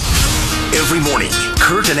Every morning,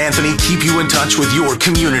 Kurt and Anthony keep you in touch with your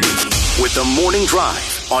community with the Morning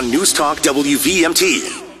Drive on News Talk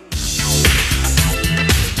WVMT.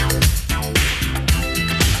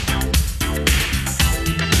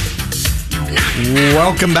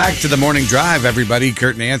 Welcome back to the Morning Drive, everybody.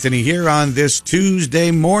 Kurt and Anthony here on this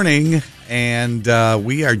Tuesday morning. And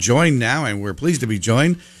we are joined now, and we're pleased to be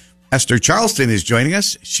joined. Esther Charlestin is joining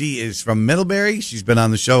us. She is from Middlebury. She's been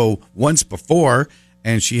on the show once before,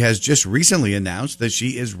 and she has just recently announced that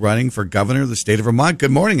she is running for governor of the state of Vermont. Good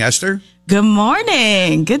morning, Esther. Good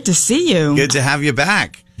morning. Good to see you. Good to have you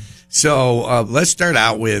back. So let's start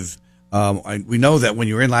out with, we know that when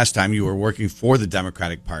you were in last time, you were working for the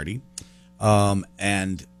Democratic Party.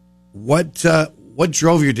 And what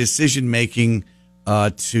drove your decision-making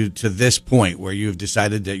to this point where you've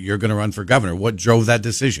decided that you're going to run for governor? What drove that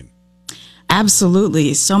decision?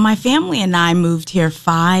 Absolutely. So my family and I moved here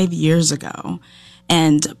 5 years ago,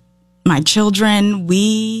 and my children,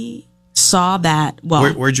 we saw that,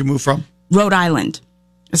 well... Where'd you move from? Rhode Island.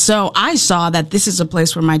 So I saw that this is a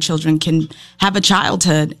place where my children can have a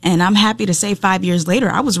childhood, and I'm happy to say 5 years later,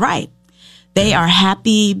 I was right. They are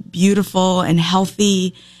happy, beautiful, and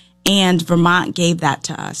healthy, and Vermont gave that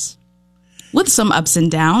to us with some ups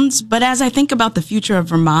and downs. But as I think about the future of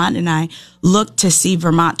Vermont and I look to see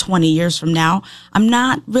Vermont 20 years from now, I'm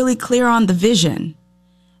not really clear on the vision.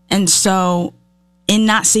 And so in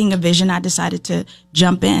not seeing a vision, I decided to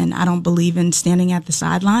jump in. I don't believe in standing at the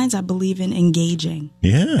sidelines. I believe in engaging.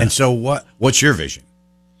 Yeah. And so what's your vision?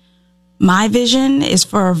 My vision is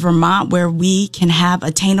for a Vermont where we can have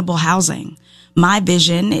attainable housing. My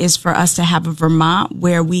vision is for us to have a Vermont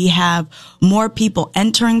where we have more people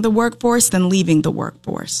entering the workforce than leaving the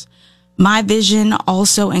workforce. My vision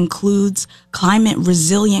also includes climate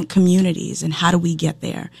resilient communities, and how do we get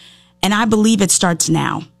there? And I believe it starts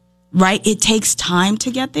now, right? It takes time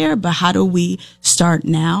to get there, but how do we start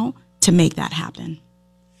now to make that happen?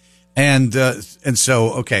 And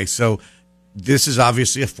so this is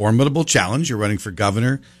obviously a formidable challenge. You're running for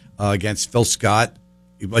governor against Phil Scott.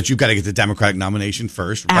 But you've got to get the Democratic nomination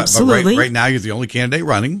first. Absolutely. But right now, you're the only candidate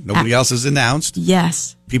running. Nobody else is announced.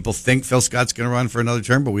 Yes. People think Phil Scott's going to run for another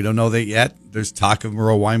term, but we don't know that yet. There's talk of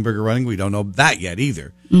Murrow Weinberger running. We don't know that yet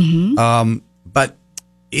either. Mm-hmm. But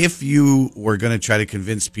if you were going to try to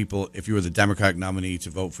convince people, if you were the Democratic nominee,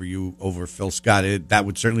 to vote for you over Phil Scott, that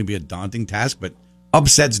would certainly be a daunting task. But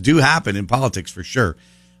upsets do happen in politics for sure.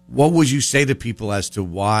 What would you say to people as to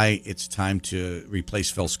why it's time to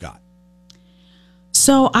replace Phil Scott?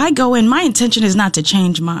 So I go in, my intention is not to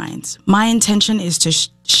change minds. My intention is to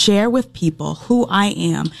share with people who I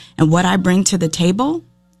am and what I bring to the table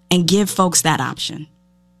and give folks that option.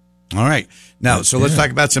 All right. Now, so let's talk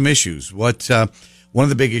about some issues. One of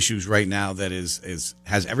the big issues right now that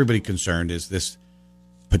has everybody concerned is this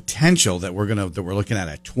potential that we're looking at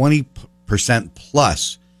a 20%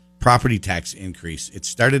 plus property tax increase. It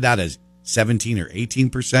started out as 17 or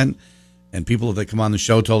 18%. And people that come on the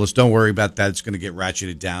show told us, don't worry about that. It's going to get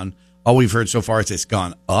ratcheted down. All we've heard so far is it's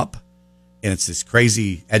gone up. And it's this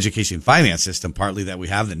crazy education finance system, partly, that we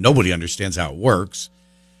have that nobody understands how it works.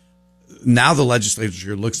 Now the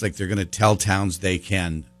legislature looks like they're going to tell towns they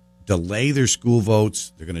can delay their school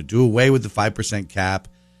votes. They're going to do away with the 5% cap.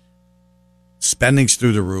 Spending's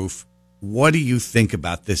through the roof. What do you think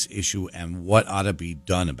about this issue and what ought to be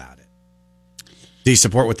done about it? Do you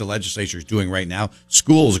support what the legislature is doing right now?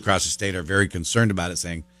 Schools across the state are very concerned about it,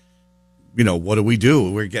 saying, what do we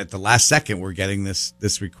do? We're at the last second, we're getting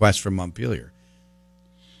this request from Montpelier.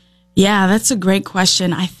 Yeah, that's a great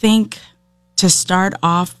question. I think to start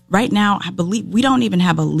off, right now, I believe we don't even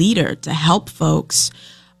have a leader to help folks.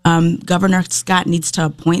 Governor Scott needs to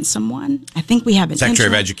appoint someone. I think we have an Secretary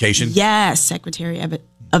of Education. Yes, Secretary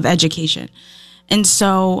of Education. And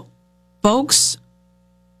so folks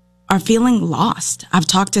are feeling lost. I've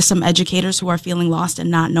talked to some educators who are feeling lost and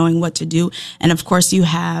not knowing what to do. And of course, you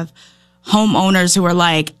have homeowners who are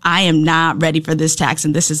like, I am not ready for this tax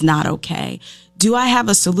and this is not okay. Do I have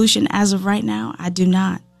a solution as of right now? I do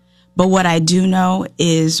not. But what I do know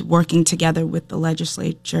is working together with the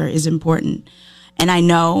legislature is important. And I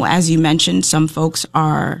know, as you mentioned, some folks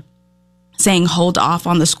are saying hold off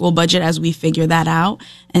on the school budget as we figure that out.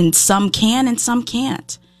 And some can and some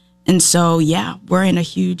can't. And so, yeah, we're in a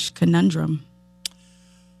huge conundrum.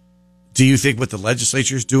 Do you think what the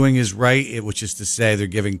legislature is doing is right, which is to say they're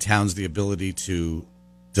giving towns the ability to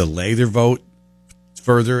delay their vote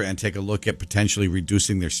further and take a look at potentially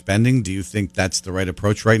reducing their spending? Do you think that's the right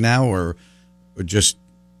approach right now, or just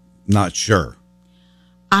not sure?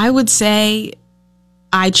 I would say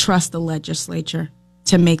I trust the legislature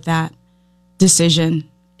to make that decision.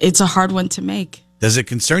 It's a hard one to make. Does it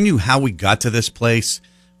concern you how we got to this place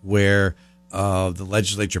where the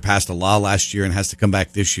legislature passed a law last year and has to come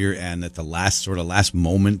back this year, and at the last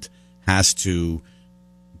moment has to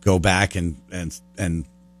go back and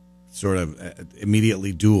sort of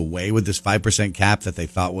immediately do away with this 5% cap that they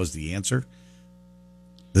thought was the answer?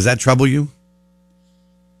 Does that trouble you?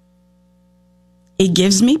 It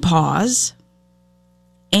gives me pause,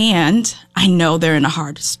 and I know they're in a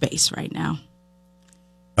hard space right now.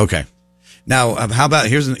 Okay. Now, how about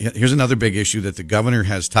here's another big issue that the governor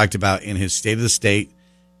has talked about in his State of the State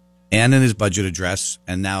and in his budget address,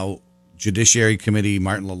 and now Judiciary Committee,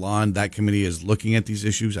 Martin Lalonde, that committee is looking at these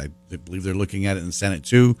issues. I believe they're looking at it in the Senate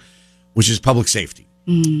too, which is public safety.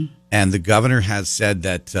 Mm-hmm. And the governor has said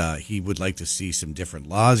that he would like to see some different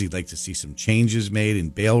laws. He'd like to see some changes made in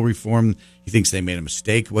bail reform. He thinks they made a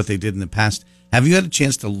mistake what they did in the past. Have you had a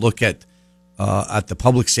chance to look at the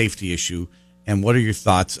public safety issue, and what are your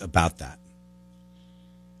thoughts about that?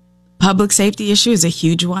 Public safety issue is a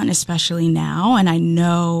huge one, especially now. And I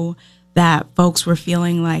know that folks were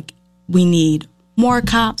feeling like we need more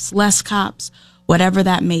cops, less cops, whatever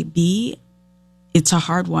that may be. It's a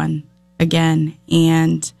hard one again.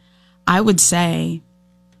 And I would say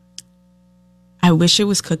I wish it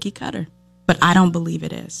was cookie cutter, but I don't believe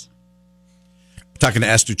it is. Talking to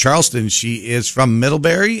Esther Charlestin. She is from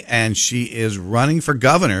Middlebury, and she is running for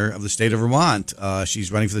governor of the state of Vermont.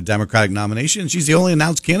 She's running for the Democratic nomination. She's the only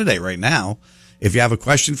announced candidate right now. If you have a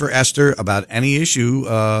question for Esther about any issue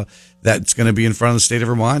that's going to be in front of the state of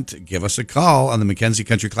Vermont, give us a call on the McKenzie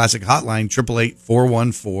Country Classic hotline,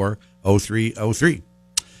 888-414-0303.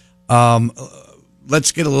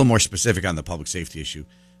 Let's get a little more specific on the public safety issue.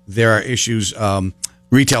 There are issues.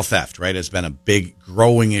 Retail theft, right, has been a big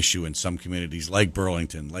growing issue in some communities like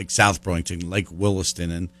Burlington, like South Burlington, like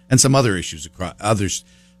Williston, and some other issues across other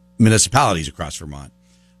municipalities across Vermont.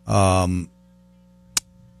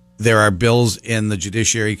 There are bills in the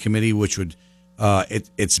Judiciary Committee which would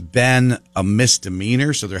it's been a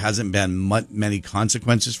misdemeanor, so there hasn't been many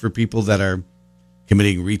consequences for people that are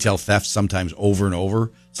committing retail theft, sometimes over and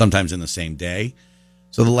over, sometimes in the same day.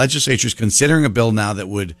 So the legislature is considering a bill now that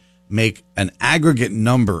would make an aggregate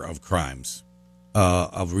number of crimes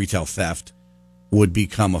of retail theft would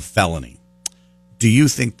become a felony. Do you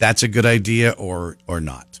think that's a good idea or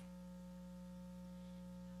not?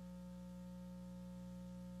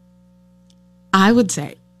 I would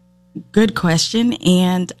say good question,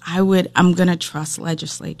 and I'm going to trust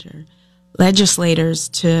legislators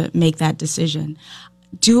to make that decision.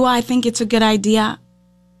 Do I think it's a good idea?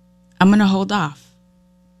 I'm going to hold off.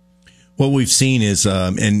 What we've seen is,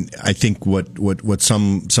 and I think what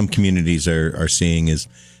some communities are seeing is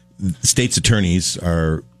state's attorneys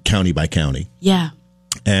are county by county. Yeah.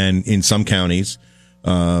 And in some counties,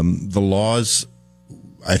 the laws,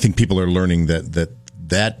 I think people are learning that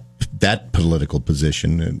political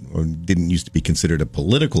position didn't used to be considered a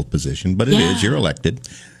political position, but it is. You're elected.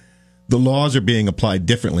 The laws are being applied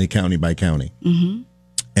differently county by county. Mm-hmm.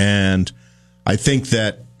 And I think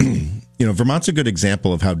that Vermont's a good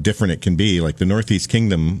example of how different it can be. Like the Northeast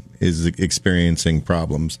Kingdom is experiencing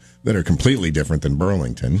problems that are completely different than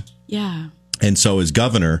Burlington. Yeah. And so as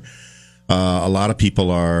governor, a lot of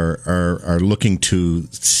people are looking to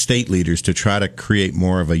state leaders to try to create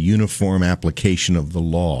more of a uniform application of the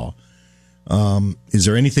law. Is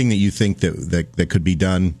there anything that you think that could be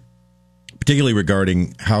done, particularly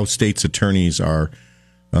regarding how states' attorneys are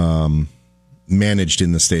managed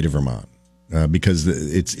in the state of Vermont? Because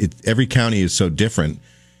every county is so different.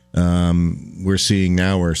 We're seeing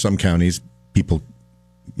now where some counties people,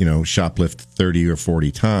 shoplift 30 or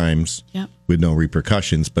 40 times with no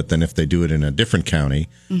repercussions. But then if they do it in a different county,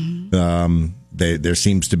 there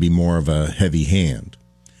seems to be more of a heavy hand.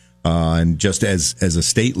 And just as a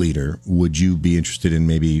state leader, would you be interested in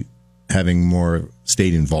maybe having more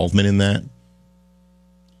state involvement in that?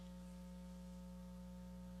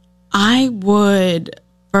 I would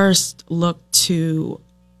first look to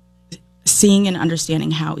seeing and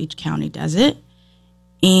understanding how each county does it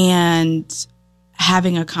and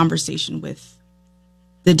having a conversation with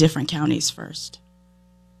the different counties first.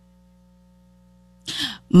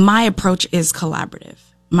 My approach is collaborative.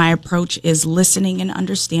 My approach is listening and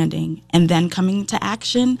understanding and then coming to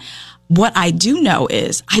action. What I do know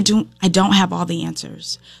is I don't have all the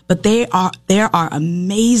answers, but there are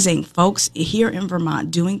amazing folks here in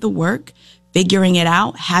Vermont doing the work, figuring it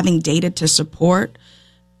out, having data to support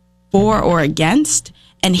for or against,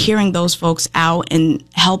 and hearing those folks out and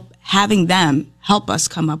having them help us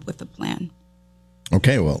come up with a plan.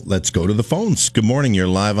 Okay, well, let's go to the phones. Good morning. You're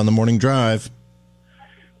live on the Morning Drive.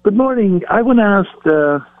 Good morning. I want to ask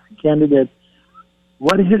the candidate,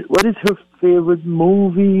 what is her favorite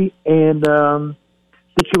movie, and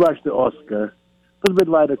did you watch the Oscar? A little bit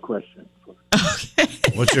lighter question.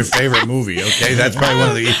 What's your favorite movie? Okay, that's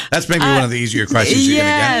probably that's maybe one of the easier questions you're going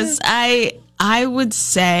to get. Yes, I would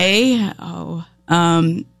say, I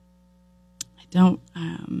don't,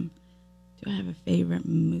 do I have a favorite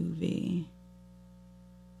movie?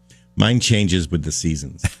 Mine changes with the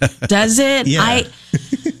seasons. Does it? Yeah.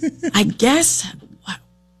 I guess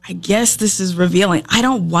this is revealing. I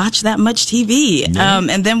don't watch that much TV. No.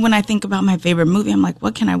 And then when I think about my favorite movie, I'm like,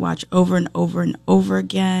 what can I watch over and over and over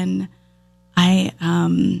again?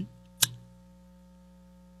 I'm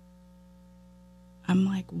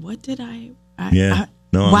like, what did I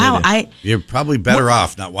You're probably better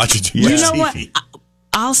off not watching too much You know TV. what?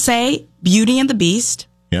 I'll say Beauty and the Beast.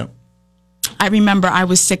 Yep. I remember I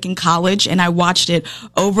was sick in college and I watched it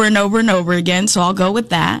over and over and over again. So I'll go with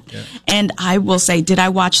that. Yeah. And I will say, did I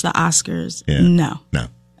watch the Oscars? Yeah. No.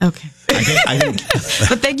 Okay. I think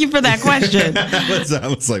but thank you for that question. I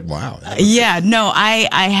was like, wow. Yeah, no,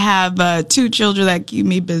 I have 2 children that keep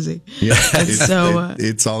me busy. Yeah,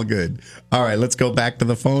 it's all good. All right, let's go back to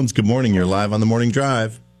the phones. Good morning. You're live on the Morning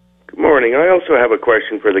Drive. Good morning. I also have a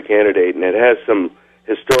question for the candidate, and it has some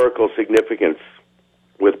historical significance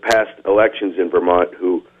with past elections in Vermont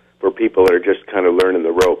for people that are just kind of learning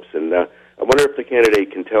the ropes. And I wonder if the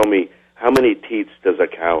candidate can tell me, how many teats does a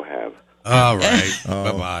cow have? All right.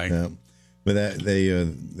 Bye-bye. Yeah. But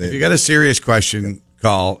if you got a serious question,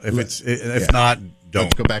 call. If not, don't.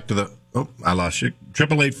 Let's go back to the. Oh, I lost you.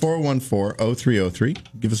 888-414-0303.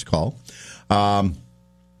 Give us a call. I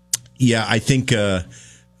think when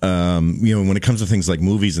it comes to things like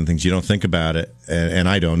movies and things, you don't think about it, and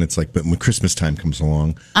I don't. It's like, but when Christmas time comes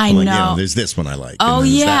along, I'm like, know. There's this one I like. Oh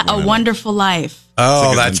yeah, A Wonderful Life.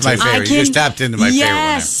 Oh, that's my favorite. You just tapped into my favorite one.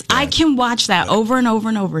 Yes, I can watch that over and over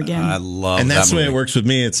and over again. I love that. And that's the way movie. it works with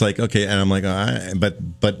me. It's like, okay, and I'm like,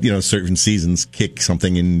 but certain seasons kick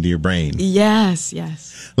something into your brain. Yes.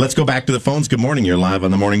 Let's go back to the phones. Good morning. You're live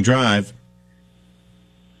on the Morning Drive.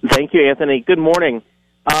 Thank you, Anthony. Good morning.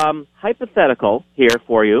 Hypothetical here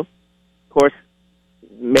for you. Of course,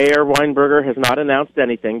 Mayor Weinberger has not announced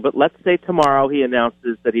anything, but let's say tomorrow he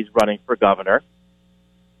announces that he's running for governor.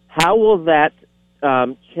 How will that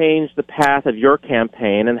change the path of your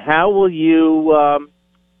campaign, and how will you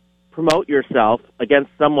promote yourself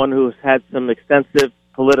against someone who's had some extensive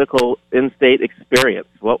political in-state experience?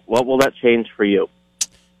 What will that change for you?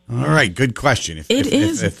 All right, good question.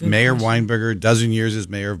 If Mayor Weinberger, dozen years as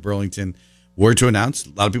mayor of Burlington, were to announce,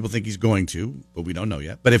 a lot of people think he's going to, but we don't know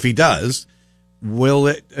yet. But if he does, will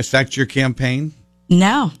it affect your campaign?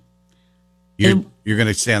 No. You're going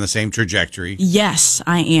to stay on the same trajectory? Yes,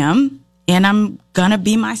 I am. And I'm going to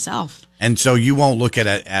be myself. And so you won't look at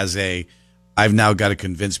it as I've now got to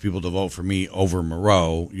convince people to vote for me over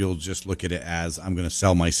Moreau. You'll just look at it as, I'm going to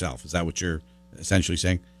sell myself. Is that what you're essentially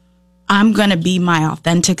saying? I'm going to be my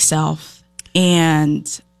authentic self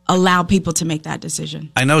and allow people to make that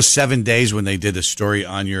decision. I know 7 Days, when they did a story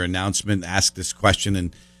on your announcement, asked this question,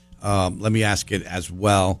 and let me ask it as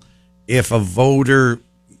well. If a voter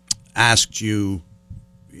asked you,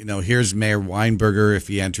 here's Mayor Weinberger, if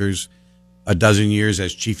he enters, a dozen years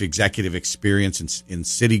as chief executive experience in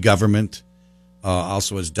city government,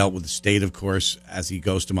 also has dealt with the state, of course, as he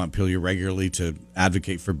goes to Montpelier regularly to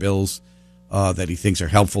advocate for bills that he thinks are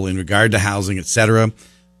helpful in regard to housing, etc.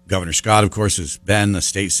 Governor Scott, of course, has been a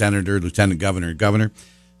state senator, lieutenant governor, and governor.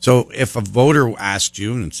 So if a voter asked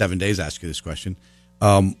you, and in 7 Days asked you this question,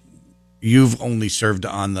 you've only served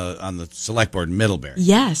on the select board in Middlebury.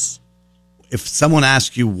 Yes. If someone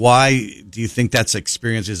asked you, why do you think that's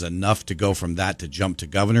experience is enough to go from that to jump to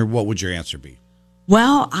governor, what would your answer be?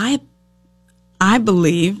 Well, I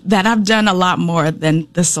believe that I've done a lot more than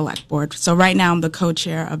the select board. So right now I'm the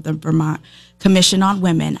co-chair of the Vermont Commission on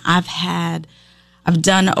Women. I've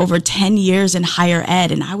done over 10 years in higher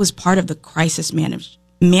ed, and I was part of the crisis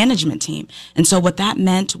management team. And so what that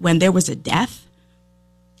meant, when there was a death,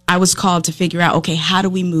 I was called to figure out, okay, how do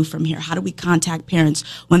we move from here? How do we contact parents?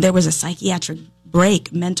 When there was a psychiatric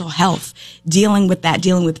break, mental health, dealing with that,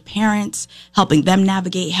 dealing with parents, helping them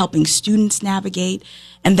navigate, helping students navigate,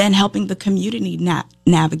 and then helping the community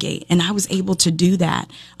navigate. And I was able to do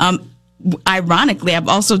that. Ironically, I've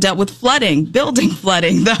also dealt with building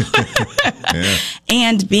flooding, yeah.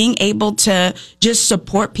 And being able to just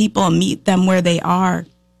support people and meet them where they are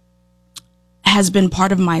has been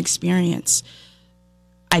part of my experience.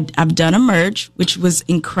 I've done a merge, which was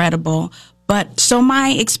incredible. But so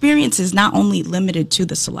my experience is not only limited to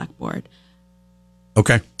the select board.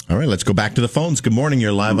 Okay. All right, let's go back to the phones. Good morning.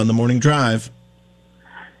 You're live on the Morning Drive.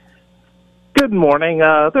 Good morning.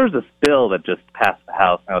 There's this bill that just passed the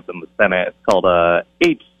House, now it's in the Senate. It's called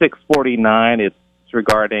H649. It's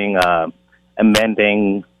regarding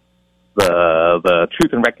amending the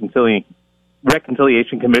Truth and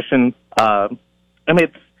Reconciliation Commission. And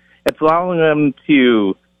it's allowing them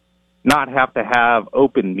to not have to have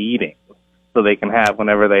open meetings, so they can have,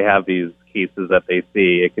 whenever they have these cases that they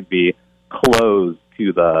see, it could be closed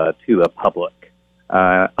to the public.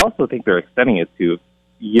 I also think they're extending it to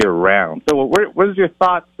year round. So what is your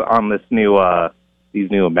thoughts on this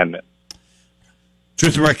these new amendments?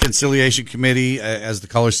 Truth and Reconciliation Committee, as the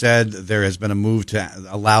caller said, there has been a move to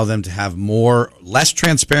allow them to have less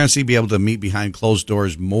transparency, be able to meet behind closed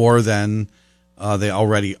doors more than they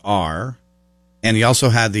already are. And he also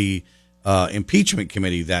had the impeachment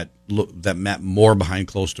committee that met more behind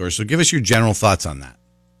closed doors. So give us your general thoughts on that.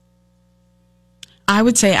 I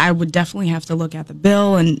would say I would definitely have to look at the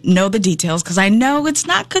bill and know the details, because I know it's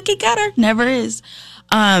not cookie cutter, never is.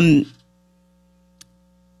 Yeah,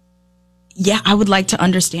 I would like to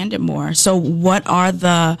understand it more. So why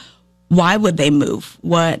would they move?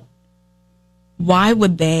 Why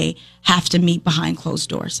would they have to meet behind closed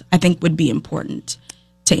doors? I think would be important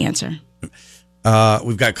to answer.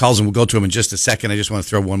 We've got calls, and we'll go to them in just a second. I just want to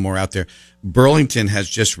throw one more out there. Burlington has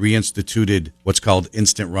just reinstituted what's called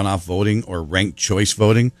instant runoff voting or ranked choice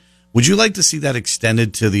voting. Would you like to see that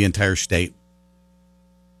extended to the entire state?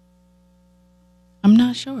 I'm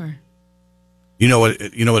not sure. You know what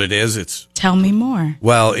it is? Tell me more.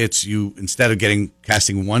 Well, it's you, instead of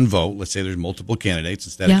casting one vote, let's say there's multiple candidates,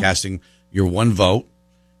 instead of casting your one vote,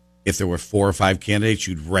 if there were 4 or 5 candidates,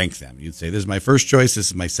 you'd rank them. You'd say, this is my first choice, this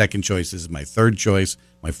is my second choice, this is my third choice,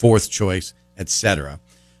 my fourth choice, etc.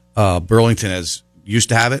 Burlington used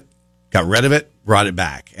to have it, got rid of it, brought it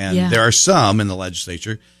back. And there are some in the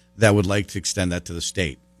legislature that would like to extend that to the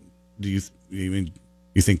state. Do you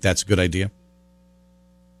think that's a good idea?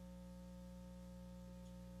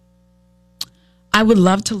 I would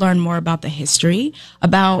love to learn more about the history,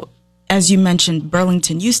 about, as you mentioned,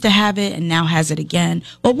 Burlington used to have it and now has it again.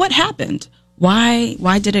 Well, what happened? Why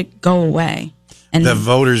did it go away? And the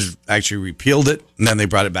voters actually repealed it, and then they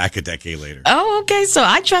brought it back a decade later. Oh, okay. So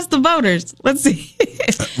I trust the voters. Let's see.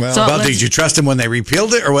 Did you trust them when they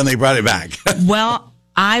repealed it or when they brought it back? Well,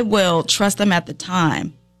 I will trust them at the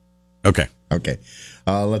time. Okay.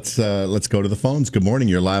 Let's go to the phones. Good morning.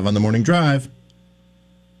 You're live on the Morning Drive.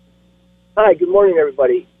 Hi, good morning,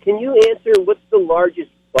 everybody. Can you answer what's the largest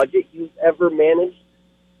budget you've ever managed?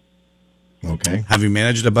 Okay. Have you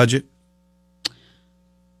managed a budget?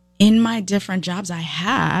 In my different jobs, I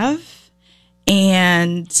have,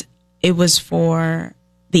 and it was for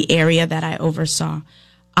the area that I oversaw.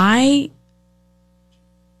 I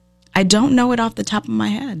don't know it off the top of my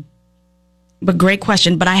head, but great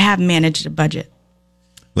question. But I have managed a budget.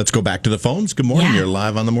 Let's go back to the phones. Good morning. You're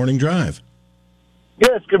live on the Morning Drive.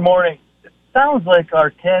 Yes, good morning. It sounds like our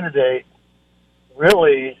candidate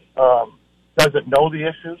really doesn't know the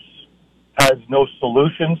issues, has no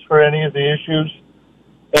solutions for any of the issues,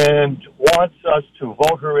 and wants us to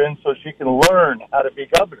vote her in so she can learn how to be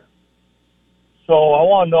governor. So I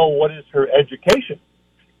want to know, what is her education?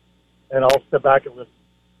 And I'll step back and listen.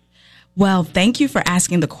 Well, thank you for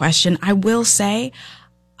asking the question. I will say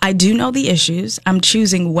I do know the issues. I'm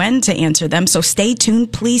choosing when to answer them. So stay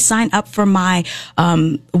tuned. Please sign up for my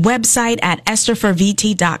website at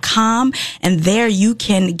estherforvt.com. And there you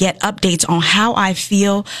can get updates on how I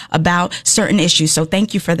feel about certain issues. So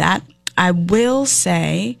thank you for that. I will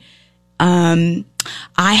say I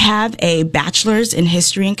have a bachelor's in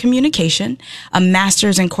history and communication, a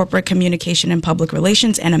master's in corporate communication and public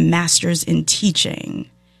relations, and a master's in teaching.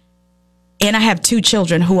 And I have 2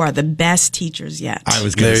 children who are the best teachers yet. I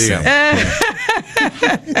was going to say.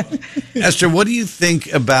 Esther, what do you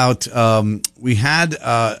think about, we had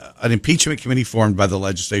an impeachment committee formed by the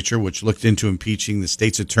legislature, which looked into impeaching the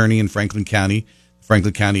state's attorney in Franklin County. The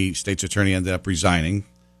Franklin County state's attorney ended up resigning,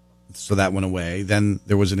 so that went away. Then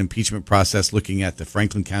there was an impeachment process looking at the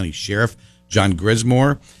Franklin County sheriff, John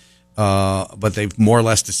Grismore. But they've more or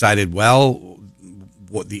less decided, well,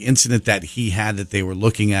 what the incident that he had that they were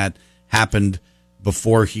looking at happened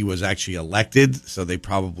before he was actually elected, so they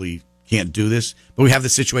probably can't do this. But we have the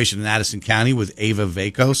situation in Addison County with Ava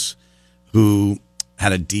Vakos, who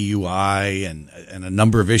had a DUI and a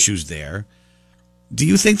number of issues there. Do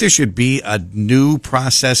you think there should be a new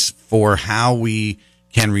process for how we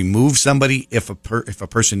can remove somebody if a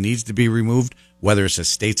person needs to be removed, whether it's a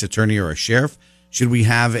state's attorney or a sheriff? Should we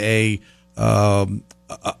have a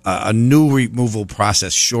new removal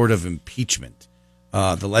process short of impeachment?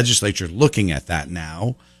 The legislature looking at that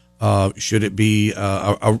now. Should it be?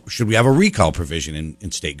 Should we have a recall provision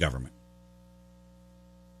in state government?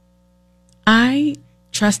 I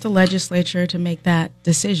trust the legislature to make that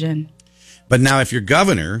decision. But now, if you're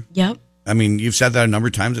governor, Yep. I mean, you've said that a number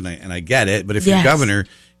of times, and I get it. But if you're Yes. governor,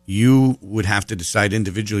 you would have to decide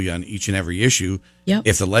individually on each and every issue. Yep.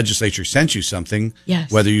 If the legislature sent you something,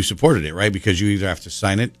 Yes. whether you supported it, right? Because you either have to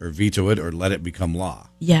sign it or veto it or let it become law.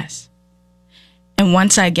 Yes. And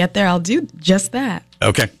once I get there, I'll do just that.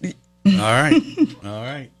 Okay. All right. All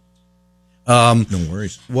right. No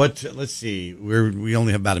worries. Let's see. We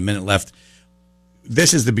only have about a minute left.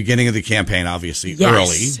 This is the beginning of the campaign, obviously, Yes,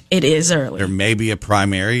 early. it is early. There may be a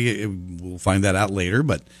primary. We'll find that out later.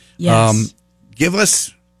 But Yes. give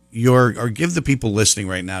us give the people listening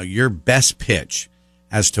right now your best pitch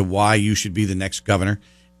as to why you should be the next governor,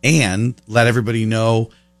 and let everybody know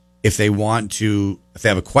if they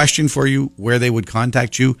have a question for you, where they would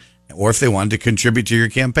contact you, or if they wanted to contribute to your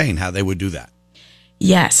campaign, how they would do that.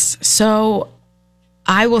 Yes. So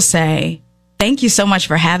I will say thank you so much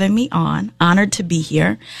for having me on. Honored to be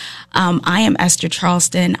here. I am Esther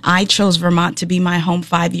Charlestin. I chose Vermont to be my home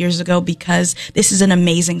 5 years ago because this is an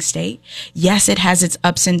amazing state. Yes, it has its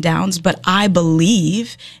ups and downs, but I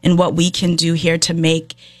believe in what we can do here to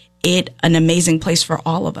make it an amazing place for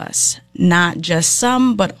all of us, not just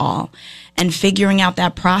some, but all. And figuring out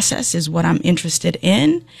that process is what I'm interested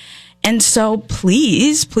in. And so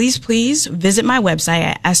please, please, please visit my website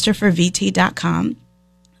at estherforvt.com.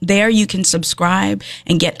 There you can subscribe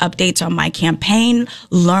and get updates on my campaign,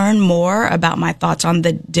 learn more about my thoughts on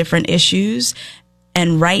the different issues.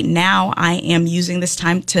 And right now I am using this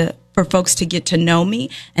time for folks to get to know me.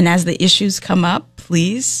 And as the issues come up,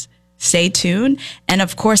 please stay tuned. And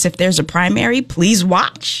of course, if there's a primary, please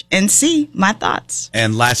watch and see my thoughts.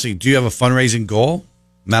 And lastly, do you have a fundraising goal?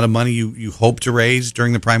 Amount of money you hope to raise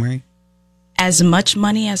during the primary? As much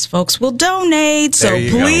money as folks will donate. So There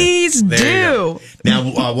you please go. There you do.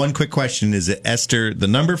 go. Now, one quick question. Is it Esther, the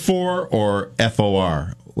number 4, or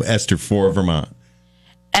FOR? Esther for Vermont.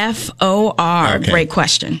 FOR. Okay. Great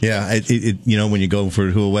question. Yeah, when you go to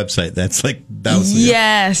a website, that's like thousands.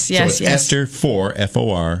 Yes, So yes, it's yes. Esther for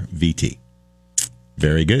FORVT.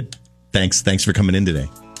 Very good. Thanks for coming in today.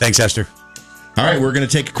 Thanks, Esther. All right, we're going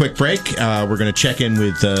to take a quick break. We're going to check in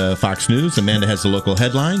with Fox News. Amanda has the local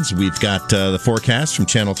headlines. We've got the forecast from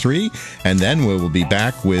Channel 3, and then we will be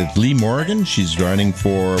back with Lee Morgan. She's running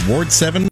for Ward 7.